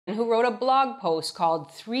who wrote a blog post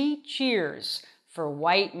called 3 Cheers for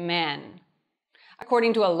White Men.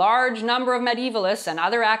 According to a large number of medievalists and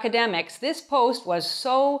other academics, this post was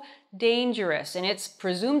so dangerous in its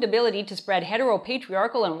presumed ability to spread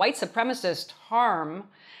heteropatriarchal and white supremacist harm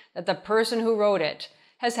that the person who wrote it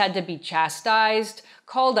has had to be chastised,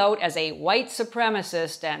 called out as a white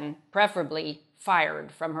supremacist, and preferably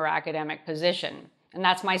fired from her academic position. And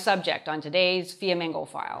that's my subject on today's Fiamingo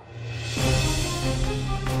File.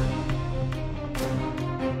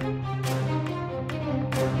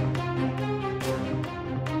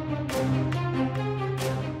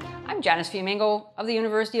 I'm Janice Fiamingo of the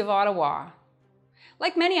University of Ottawa.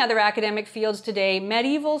 Like many other academic fields today,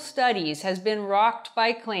 medieval studies has been rocked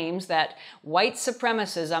by claims that white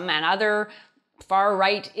supremacism and other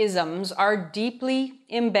far-right isms are deeply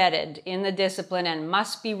embedded in the discipline and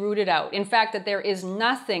must be rooted out. In fact, that there is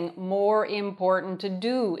nothing more important to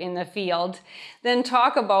do in the field than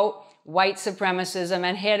talk about white supremacism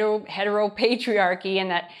and heteropatriarchy, and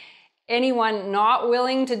that anyone not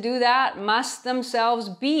willing to do that must themselves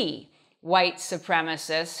be white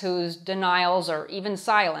supremacists whose denials or even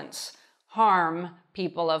silence harm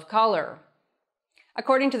people of color.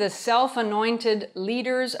 According to the self-anointed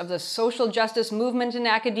leaders of the social justice movement in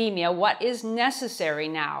academia, what is necessary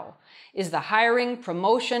now is the hiring,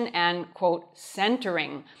 promotion, and, quote,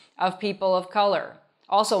 centering of people of color.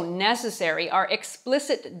 Also necessary are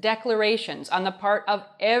explicit declarations on the part of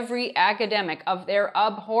every academic of their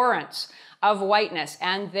abhorrence of whiteness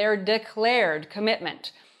and their declared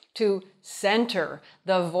commitment to center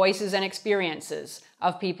the voices and experiences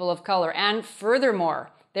of people of color. And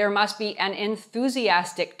furthermore, there must be an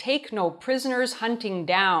enthusiastic take no prisoners hunting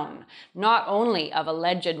down, not only of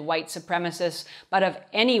alleged white supremacists, but of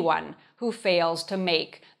anyone who fails to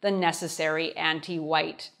make the necessary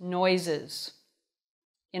anti-white noises.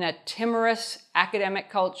 In a timorous academic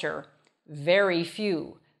culture, very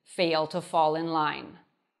few fail to fall in line.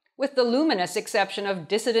 With the luminous exception of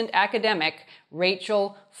dissident academic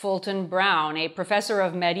Rachel Fulton Brown, a professor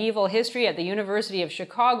of medieval history at the University of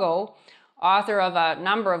Chicago, author of a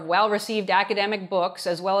number of well-received academic books,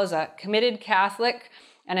 as well as a committed Catholic,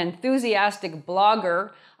 an enthusiastic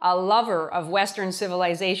blogger, a lover of Western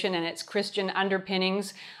civilization and its Christian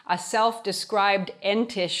underpinnings, a self-described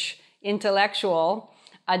entish intellectual,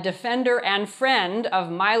 a defender and friend of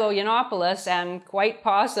Milo Yiannopoulos, and quite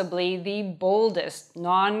possibly the boldest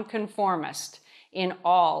nonconformist in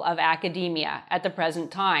all of academia at the present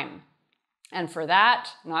time. And for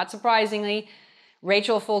that, not surprisingly,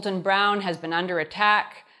 Rachel Fulton Brown has been under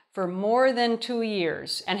attack for more than 2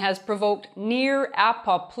 years and has provoked near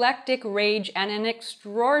apoplectic rage and an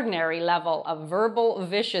extraordinary level of verbal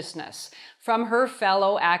viciousness from her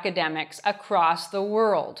fellow academics across the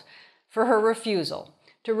world for her refusal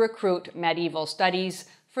to recruit medieval studies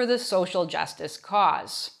for the social justice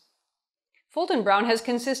cause. Fulton Brown has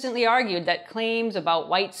consistently argued that claims about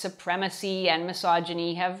white supremacy and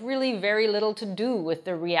misogyny have really very little to do with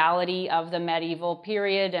the reality of the medieval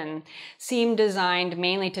period and seem designed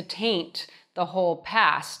mainly to taint the whole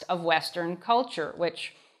past of Western culture,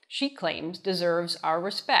 which she claims deserves our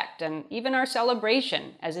respect and even our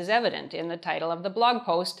celebration, as is evident in the title of the blog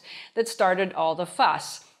post that started all the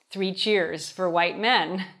fuss, 3 Cheers for White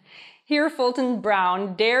Men. Here Fulton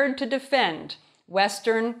Brown dared to defend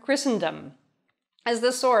Western Christendom as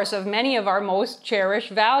the source of many of our most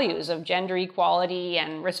cherished values of gender equality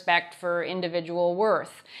and respect for individual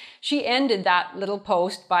worth. She ended that little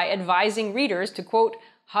post by advising readers to, quote,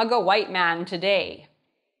 hug a white man today.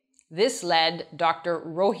 This led Dr.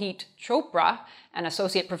 Rohit Chopra, an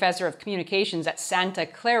associate professor of communications at Santa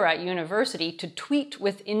Clara University, to tweet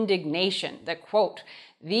with indignation that, quote,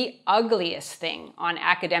 the ugliest thing on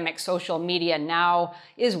academic social media now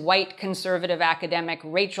is white conservative academic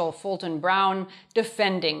Rachel Fulton Brown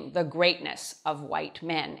defending the greatness of white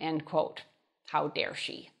men, end quote. How dare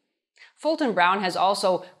she? Fulton Brown has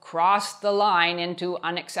also crossed the line into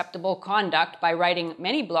unacceptable conduct by writing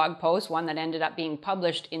many blog posts, one that ended up being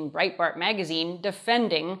published in Breitbart magazine,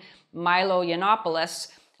 defending Milo Yiannopoulos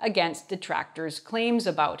against detractors' claims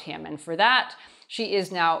about him. And for that, she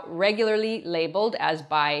is now regularly labeled as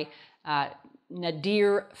by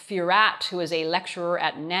Nadir Firat, who is a lecturer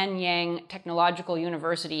at Nanyang Technological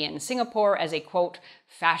University in Singapore, as a, quote,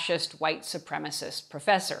 fascist white supremacist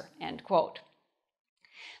professor, end quote.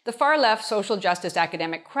 The far-left social justice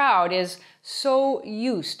academic crowd is so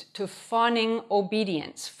used to fawning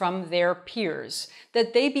obedience from their peers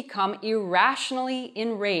that they become irrationally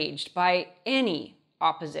enraged by any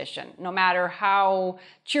opposition, no matter how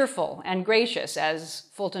cheerful and gracious as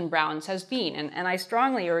Fulton Brown's has been. And I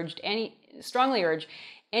strongly urge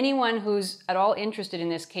anyone who's at all interested in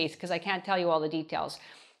this case, because I can't tell you all the details,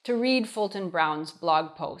 to read Fulton Brown's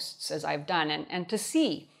blog posts, as I've done, and to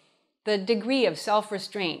see the degree of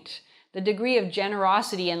self-restraint, the degree of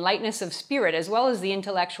generosity and lightness of spirit, as well as the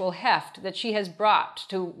intellectual heft that she has brought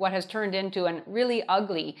to what has turned into a really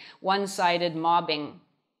ugly, one-sided mobbing.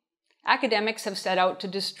 Academics have set out to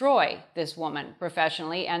destroy this woman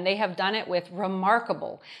professionally, and they have done it with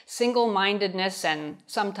remarkable single-mindedness and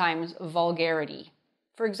sometimes vulgarity.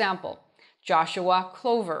 For example, Joshua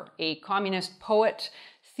Clover, a communist poet,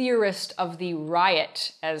 theorist of the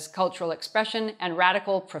riot as cultural expression, and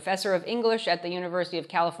radical professor of English at the University of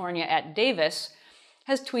California at Davis,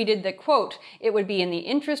 has tweeted that, quote, "It would be in the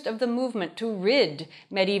interest of the movement to rid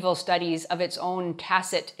medieval studies of its own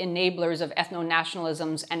tacit enablers of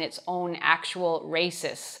ethno-nationalisms and its own actual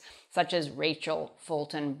racists, such as Rachel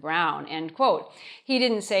Fulton Brown," end quote. He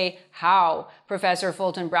didn't say how Professor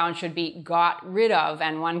Fulton Brown should be got rid of,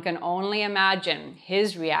 and one can only imagine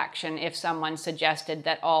his reaction if someone suggested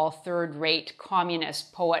that all third-rate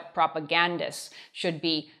communist poet propagandists should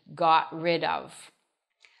be got rid of.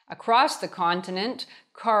 Across the continent,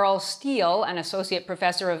 Carl Steele, an associate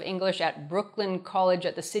professor of English at Brooklyn College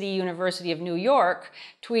at the City University of New York,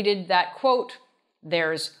 tweeted that, quote,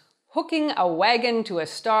 "There's hooking a wagon to a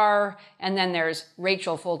star, and then there's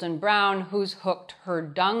Rachel Fulton Brown, who's hooked her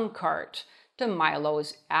dung cart to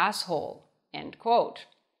Milo's asshole," end quote.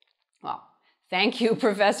 Well, thank you,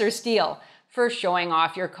 Professor Steele, for showing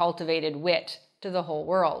off your cultivated wit to the whole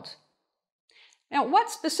world. Now, what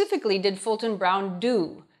specifically did Fulton Brown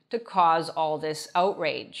do to cause all this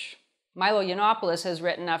outrage? Milo Yiannopoulos has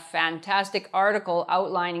written a fantastic article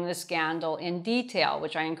outlining the scandal in detail,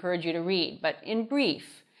 which I encourage you to read, but in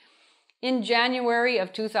brief, in January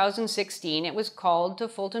of 2016, it was called to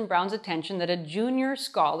Fulton Brown's attention that a junior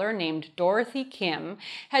scholar named Dorothy Kim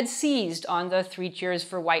had seized on the 3 Cheers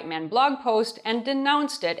for White Men blog post and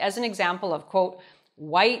denounced it as an example of, quote,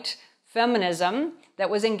 white feminism that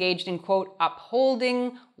was engaged in, quote,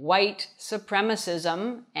 upholding white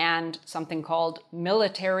supremacism and something called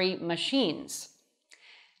military machines.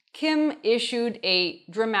 Kim issued a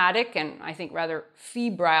dramatic and I think rather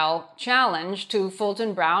febrile challenge to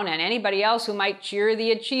Fulton Brown and anybody else who might cheer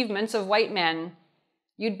the achievements of white men.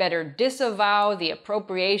 You'd better disavow the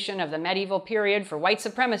appropriation of the medieval period for white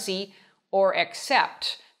supremacy or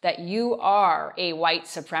accept that you are a white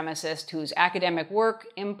supremacist whose academic work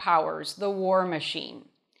empowers the war machine.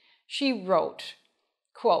 She wrote,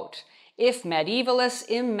 quote, "If medievalists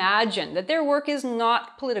imagine that their work is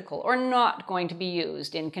not political or not going to be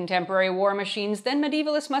used in contemporary war machines, then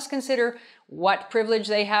medievalists must consider what privilege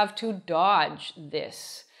they have to dodge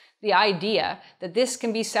this. The idea that this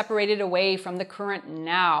can be separated away from the current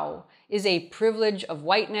now is a privilege of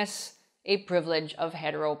whiteness, a privilege of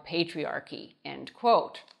heteropatriarchy," end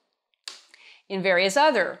quote. In various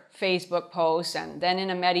other Facebook posts and then in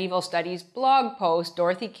a medieval studies blog post,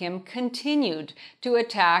 Dorothy Kim continued to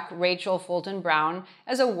attack Rachel Fulton Brown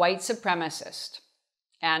as a white supremacist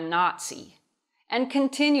and Nazi, and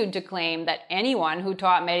continued to claim that anyone who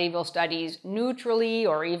taught medieval studies neutrally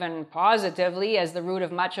or even positively as the root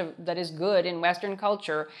of much of that is good in Western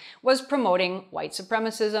culture was promoting white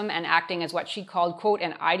supremacism and acting as what she called, quote,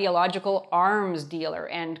 an ideological arms dealer,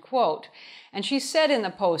 end quote. And she said in the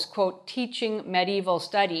post, quote, teaching medieval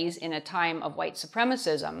studies in a time of white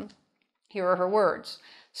supremacism, here are her words,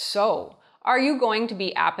 "So, are you going to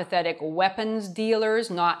be apathetic weapons dealers,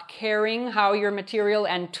 not caring how your material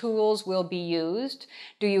and tools will be used?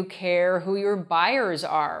 Do you care who your buyers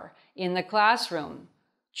are in the classroom?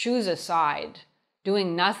 Choose a side.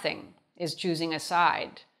 Doing nothing is choosing a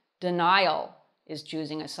side. Denial is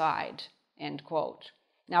choosing a side," end quote.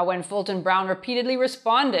 Now, when Fulton Brown repeatedly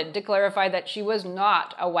responded to clarify that she was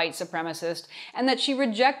not a white supremacist and that she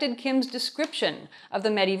rejected Kim's description of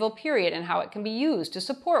the medieval period and how it can be used to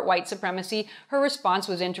support white supremacy, her response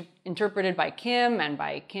was interpreted by Kim and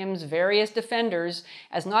by Kim's various defenders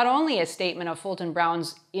as not only a statement of Fulton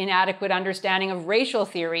Brown's inadequate understanding of racial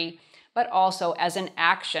theory, but also as an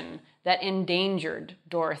action that endangered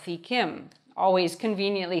Dorothy Kim. Always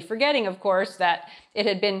conveniently forgetting, of course, that it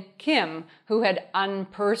had been Kim who had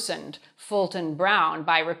unpersoned Fulton Brown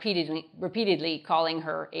by repeatedly calling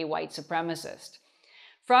her a white supremacist.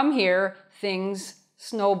 From here, things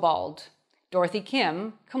snowballed. Dorothy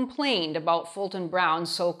Kim complained about Fulton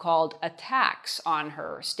Brown's so-called attacks on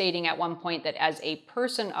her, stating at one point that as a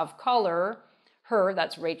person of color, her,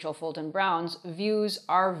 that's Rachel Fulton Brown's, views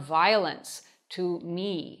are violence to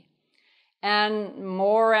me. And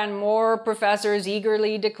more professors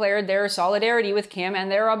eagerly declared their solidarity with Kim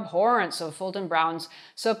and their abhorrence of Fulton Brown's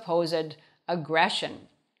supposed aggression.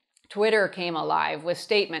 Twitter came alive with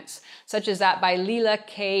statements such as that by Leila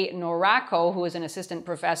K. Norako, who is an assistant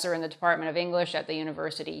professor in the Department of English at the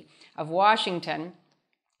University of Washington,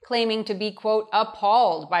 claiming to be, quote,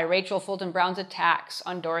 appalled by Rachel Fulton Brown's attacks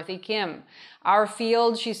on Dorothy Kim. Our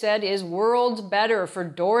field, she said, is worlds better for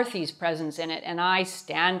Dorothy's presence in it, and I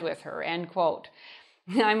stand with her, end quote.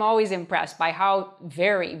 I'm always impressed by how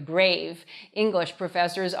very brave English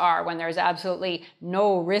professors are when there's absolutely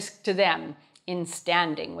no risk to them in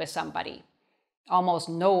standing with somebody. Almost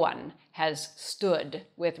no one has stood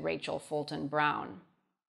with Rachel Fulton Brown.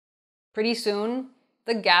 Pretty soon,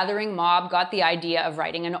 the gathering mob got the idea of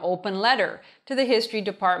writing an open letter to the history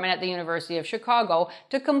department at the University of Chicago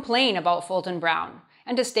to complain about Fulton Brown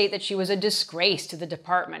and to state that she was a disgrace to the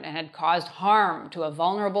department and had caused harm to a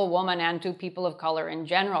vulnerable woman and to people of color in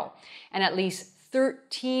general. And at least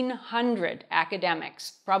 1,300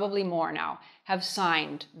 academics, probably more now, have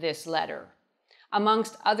signed this letter.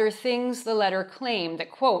 Amongst other things, the letter claimed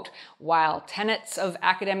that, quote, while tenets of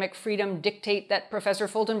academic freedom dictate that Professor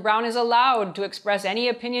Fulton Brown is allowed to express any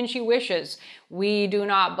opinion she wishes, we do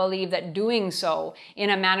not believe that doing so in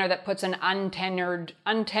a manner that puts an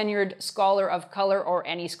untenured scholar of color or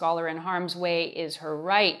any scholar in harm's way is her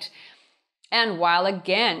right. And while,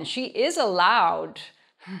 again, she is allowed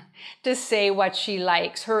to say what she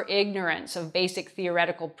likes, her ignorance of basic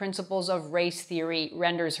theoretical principles of race theory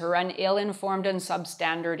renders her an ill-informed and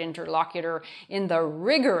substandard interlocutor in the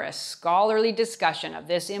rigorous scholarly discussion of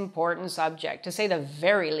this important subject. To say the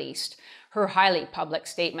very least, her highly public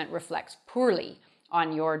statement reflects poorly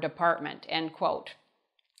on your department, end quote.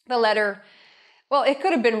 The letter, well, it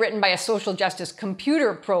could have been written by a social justice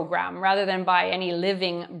computer program rather than by any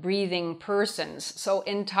living, breathing persons. So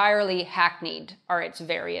entirely hackneyed are its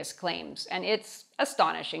various claims. And it's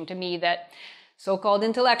astonishing to me that so-called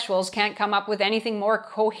intellectuals can't come up with anything more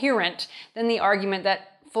coherent than the argument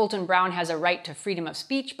that Fulton Brown has a right to freedom of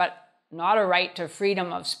speech, but not a right to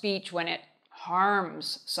freedom of speech when it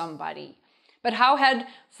harms somebody. But how had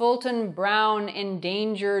Fulton Brown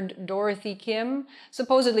endangered Dorothy Kim?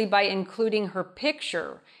 Supposedly by including her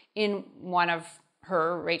picture in one of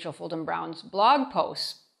her, Rachel Fulton Brown's, blog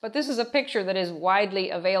posts. But this is a picture that is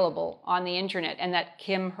widely available on the internet and that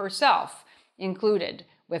Kim herself included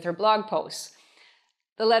with her blog posts.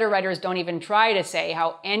 The letter writers don't even try to say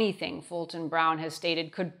how anything Fulton Brown has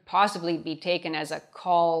stated could possibly be taken as a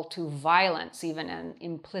call to violence, even an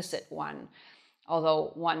implicit one.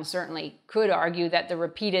 Although one certainly could argue that the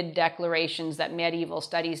repeated declarations that medieval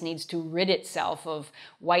studies needs to rid itself of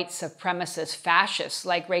white supremacist fascists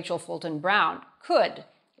like Rachel Fulton Brown could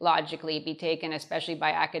logically be taken, especially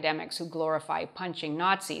by academics who glorify punching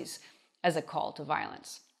Nazis, as a call to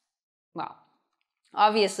violence. Well,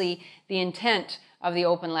 obviously the intent of the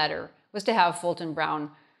open letter was to have Fulton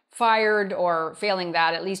Brown fired, or failing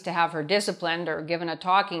that, at least to have her disciplined or given a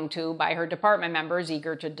talking to by her department members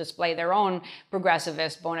eager to display their own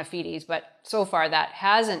progressivist bona fides, but so far that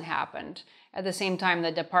hasn't happened. At the same time,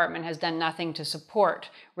 the department has done nothing to support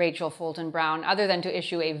Rachel Fulton Brown other than to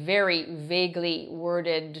issue a very vaguely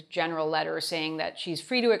worded general letter saying that she's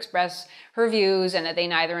free to express her views and that they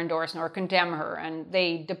neither endorse nor condemn her. And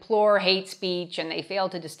they deplore hate speech, and they fail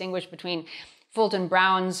to distinguish between Fulton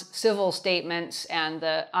Brown's civil statements and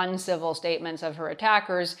the uncivil statements of her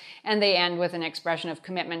attackers, and they end with an expression of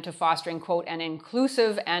commitment to fostering, quote, an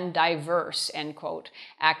inclusive and diverse, end quote,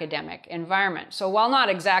 academic environment. So while not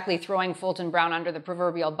exactly throwing Fulton Brown under the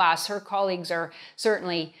proverbial bus, her colleagues are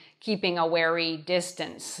certainly keeping a wary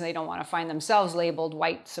distance. They don't want to find themselves labeled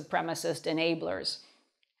white supremacist enablers.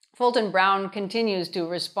 Fulton Brown continues to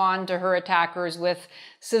respond to her attackers with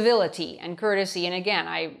civility and courtesy. And again,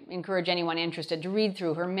 I encourage anyone interested to read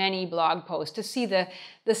through her many blog posts to see the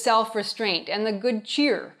self-restraint and the good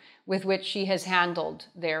cheer with which she has handled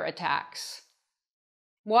their attacks.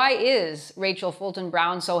 Why is Rachel Fulton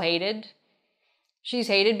Brown so hated? She's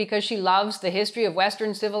hated because she loves the history of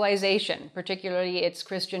Western civilization, particularly its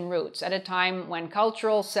Christian roots, at a time when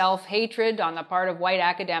cultural self-hatred on the part of white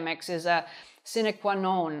academics is a sine qua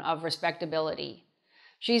non of respectability.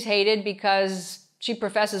 She's hated because she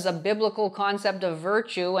professes a biblical concept of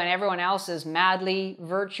virtue and everyone else is madly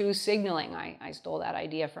virtue signaling. I stole that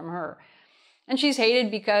idea from her. And she's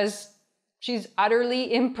hated because she's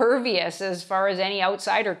utterly impervious, as far as any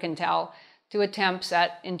outsider can tell, to attempts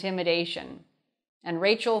at intimidation. And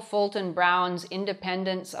Rachel Fulton Brown's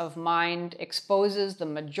independence of mind exposes the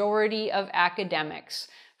majority of academics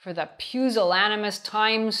for the pusillanimous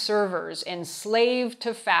time servers enslaved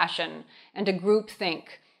to fashion and to groupthink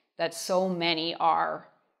that so many are.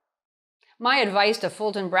 My advice to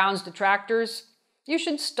Fulton Brown's detractors: You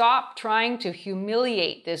should stop trying to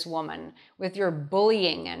humiliate this woman with your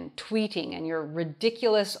bullying and tweeting and your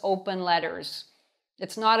ridiculous open letters.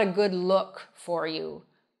 It's not a good look for you.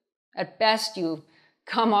 At best, you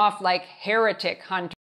come off like heretic hunters.